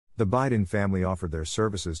The Biden family offered their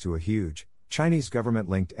services to a huge, Chinese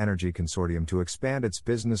government-linked energy consortium to expand its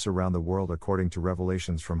business around the world, according to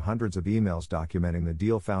revelations from hundreds of emails documenting the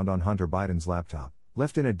deal found on Hunter Biden's laptop,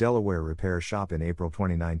 left in a Delaware repair shop in April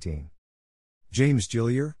 2019. James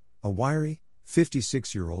Gillier, a wiry,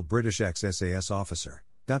 56-year-old British ex-SAS officer,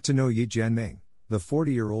 got to know Yi Jianming, the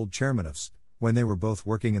 40-year-old chairman of SK, when they were both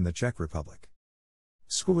working in the Czech Republic.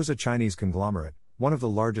 SK was a Chinese conglomerate, one of the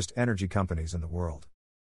largest energy companies in the world.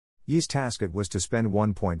 Yi's task was to spend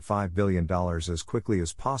 $1.5 billion as quickly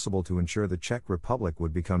as possible to ensure the Czech Republic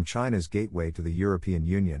would become China's gateway to the European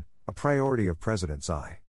Union, a priority of President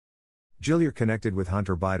Xi. Gillier connected with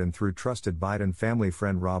Hunter Biden through trusted Biden family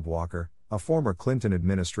friend Rob Walker, a former Clinton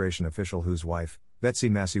administration official whose wife, Betsy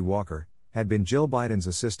Massey Walker, had been Jill Biden's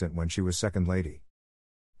assistant when she was second lady.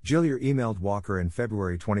 Gillier emailed Walker in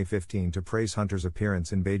February 2015 to praise Hunter's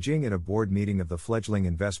appearance in Beijing at a board meeting of the fledgling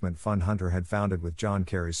investment fund Hunter had founded with John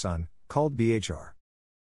Kerry's son, called BHR.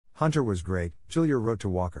 "Hunter was great," Gillier wrote to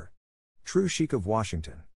Walker. "True chic of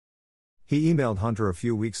Washington." He emailed Hunter a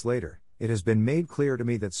few weeks later, "It has been made clear to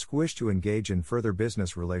me that SK wish to engage in further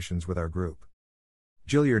business relations with our group."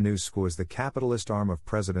 Gillier knew SK was the capitalist arm of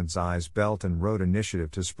President Xi's Belt and Road Initiative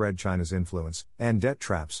to spread China's influence, and debt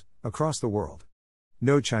traps, across the world.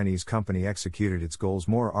 No Chinese company executed its goals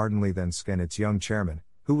more ardently than SK and its young chairman,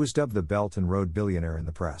 who was dubbed the Belt and Road billionaire in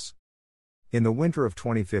the press. In the winter of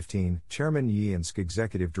 2015, Chairman Yi and SK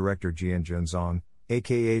Executive Director Jianjun Zhang,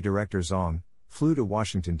 aka Director Zhang, flew to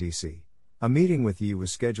Washington, D.C. A meeting with Yi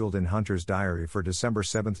was scheduled in Hunter's diary for December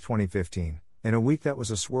 7, 2015, in a week that was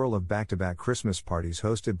a swirl of back-to-back Christmas parties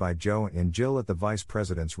hosted by Joe and Jill at the Vice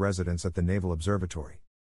President's residence at the Naval Observatory.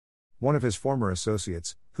 One of his former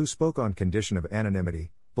associates, who spoke on condition of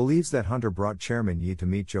anonymity, believes that Hunter brought Chairman Yi to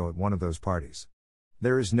meet Joe at one of those parties.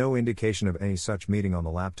 There is no indication of any such meeting on the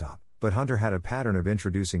laptop, but Hunter had a pattern of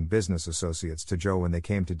introducing business associates to Joe when they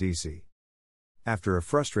came to D.C. After a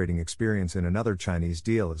frustrating experience in another Chinese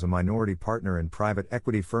deal as a minority partner in private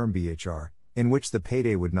equity firm BHR, in which the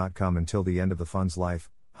payday would not come until the end of the fund's life,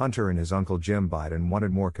 Hunter and his uncle Jim Biden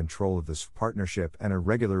wanted more control of this partnership and a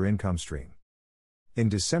regular income stream. In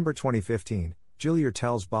December 2015, Gillier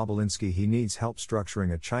tells Bobulinski he needs help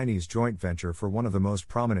structuring a Chinese joint venture for one of the most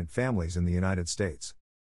prominent families in the United States.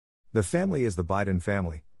 The family is the Biden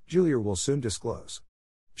family, Gillier will soon disclose.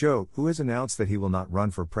 Joe, who has announced that he will not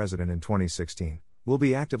run for president in 2016, will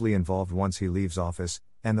be actively involved once he leaves office,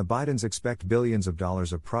 and the Bidens expect billions of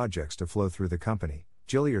dollars of projects to flow through the company,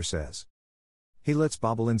 Gillier says. He lets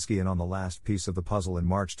Bobulinski in on the last piece of the puzzle in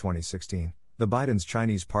March 2016. The Bidens'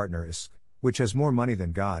 Chinese partner is SK, which has more money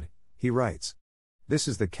than God, he writes. This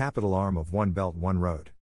is the capital arm of One Belt One Road.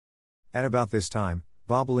 At about this time,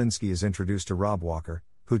 Bobulinski is introduced to Rob Walker,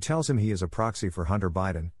 who tells him he is a proxy for Hunter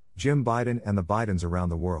Biden, Jim Biden and the Bidens around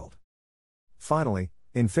the world. Finally,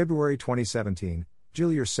 in February 2017,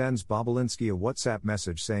 Gillier sends Bobulinski a WhatsApp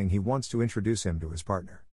message saying he wants to introduce him to his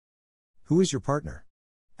partner. "Who is your partner?"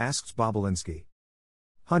 asks Bobulinski.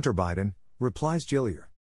 "Hunter Biden," replies Gillier.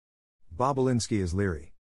 Bobulinski is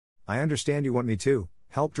leery. "I understand you want me to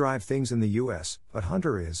help drive things in the U.S., but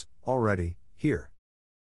Hunter is already here."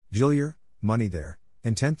 Gillier, "Money there,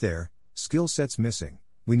 intent there, skill sets missing.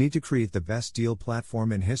 We need to create the best deal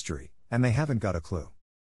platform in history, and they haven't got a clue."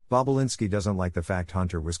 Bobulinski doesn't like the fact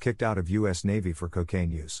Hunter was kicked out of U.S. Navy for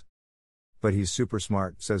cocaine use. "But he's super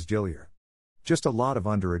smart," says Gillier. "Just a lot of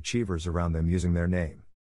underachievers around them using their name.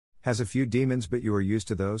 Has a few demons, but you are used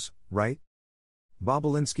to those, right?"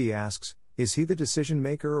 Bobulinski asks, "Is he the decision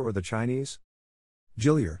maker or the Chinese?"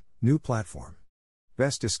 Gillier, "New platform.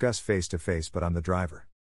 Best discuss face to face, but I'm the driver."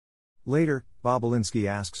 Later, Bobulinski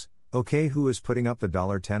asks, "Okay, who is putting up the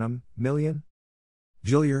 $10 million?"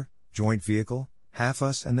 Gillier, "Joint vehicle, half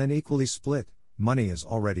us and then equally split, money is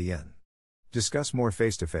already in. Discuss more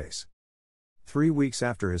face to face." 3 weeks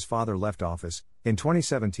after his father left office, in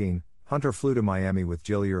 2017, Hunter flew to Miami with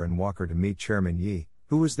Gillier and Walker to meet Chairman Yi,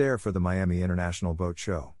 who was there for the Miami International Boat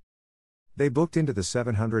Show. They booked into the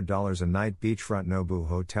 $700 a night beachfront Nobu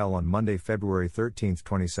Hotel on Monday, February 13,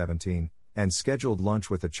 2017, and scheduled lunch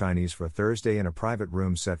with the Chinese for Thursday in a private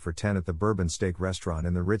room set for 10 at the Bourbon Steak Restaurant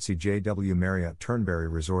in the ritzy JW Marriott Turnberry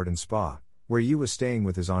Resort and Spa, where Yi was staying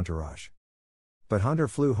with his entourage. But Hunter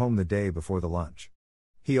flew home the day before the lunch.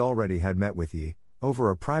 He already had met with Yi, over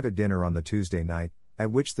a private dinner on the Tuesday night,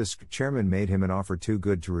 at which the SK chairman made him an offer too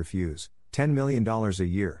good to refuse, $10 million a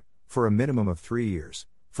year, for a minimum of 3 years,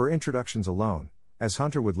 for introductions alone, as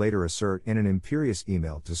Hunter would later assert in an imperious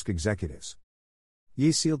email to SK executives.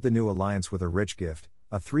 Yi sealed the new alliance with a rich gift,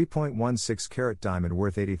 a 3.16-carat diamond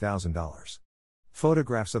worth $80,000.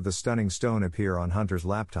 Photographs of the stunning stone appear on Hunter's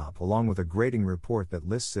laptop along with a grading report that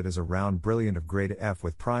lists it as a round brilliant of grade F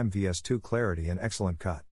with prime vs2 clarity and excellent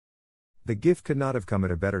cut. The gift could not have come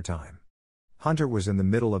at a better time. Hunter was in the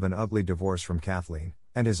middle of an ugly divorce from Kathleen,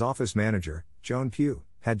 and his office manager, Joan Pugh,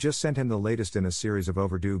 had just sent him the latest in a series of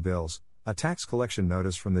overdue bills, a tax collection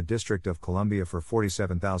notice from the District of Columbia for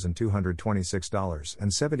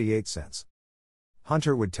 $47,226.78.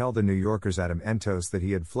 Hunter would tell the New Yorker's Adam Entos that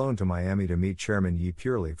he had flown to Miami to meet Chairman Yi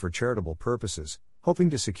purely for charitable purposes,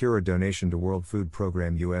 hoping to secure a donation to World Food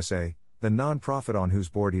Program USA, the non-profit on whose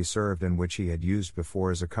board he served and which he had used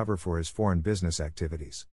before as a cover for his foreign business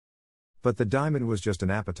activities. But the diamond was just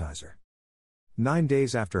an appetizer. 9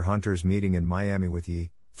 days after Hunter's meeting in Miami with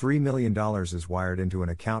Yi, $3 million is wired into an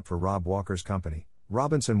account for Rob Walker's company,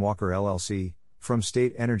 Robinson Walker LLC, from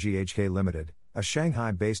State Energy HK Limited, a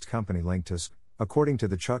Shanghai-based company linked to SK, according to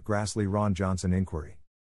the Chuck Grassley-Ron Johnson inquiry.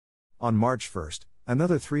 On March 1,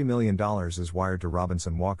 another $3 million is wired to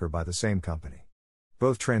Robinson Walker by the same company.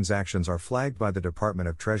 Both transactions are flagged by the Department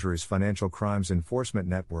of Treasury's Financial Crimes Enforcement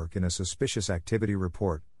Network in a suspicious activity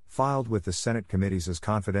report, filed with the Senate committees as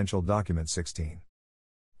confidential document 16.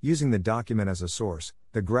 Using the document as a source,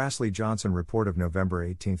 the Grassley-Johnson report of November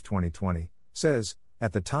 18, 2020, says,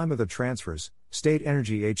 at the time of the transfers, State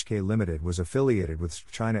Energy HK Limited was affiliated with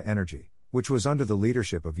China Energy, which was under the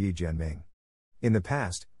leadership of Yi Jianming. In the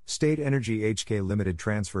past, State Energy HK Limited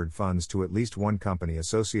transferred funds to at least one company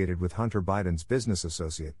associated with Hunter Biden's business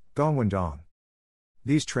associate, Dongwon Dong.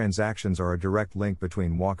 These transactions are a direct link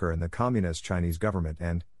between Walker and the Communist Chinese government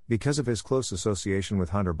and, because of his close association with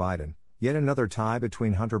Hunter Biden, yet another tie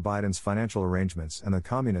between Hunter Biden's financial arrangements and the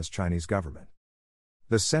Communist Chinese government.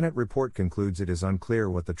 The Senate report concludes it is unclear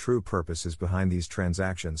what the true purpose is behind these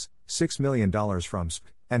transactions, $6 million from SK,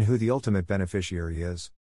 and who the ultimate beneficiary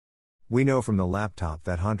is. We know from the laptop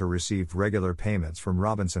that Hunter received regular payments from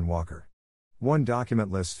Robinson Walker. One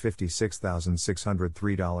document lists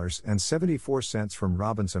 $56,603.74 from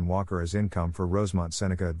Robinson Walker as income for Rosemont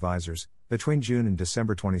Seneca Advisors, between June and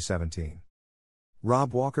December 2017.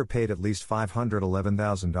 Rob Walker paid at least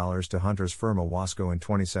 $511,000 to Hunter's firm Owasco in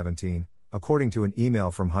 2017, according to an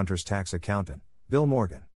email from Hunter's tax accountant, Bill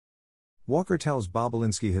Morgan. Walker tells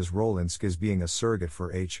Bobulinski his role in SK is being a surrogate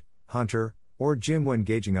for Hunter, or Jim when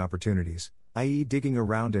gauging opportunities, i.e. digging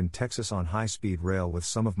around in Texas on high-speed rail with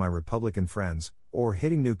some of my Republican friends, or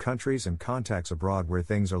hitting new countries and contacts abroad where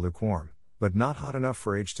things are lukewarm, but not hot enough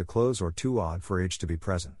for to close or too odd for to be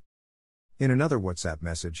present. In another WhatsApp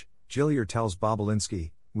message, Gillier tells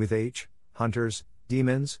Bobulinski, with Hunter's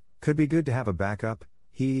demons, could be good to have a backup.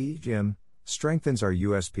 He, Jim, strengthens our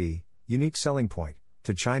USP, unique selling point,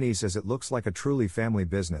 to Chinese as it looks like a truly family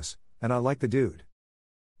business, and I like the dude.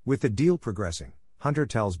 With the deal progressing, Hunter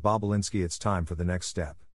tells Bobulinski it's time for the next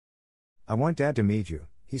step. I want Dad to meet you,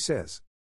 he says.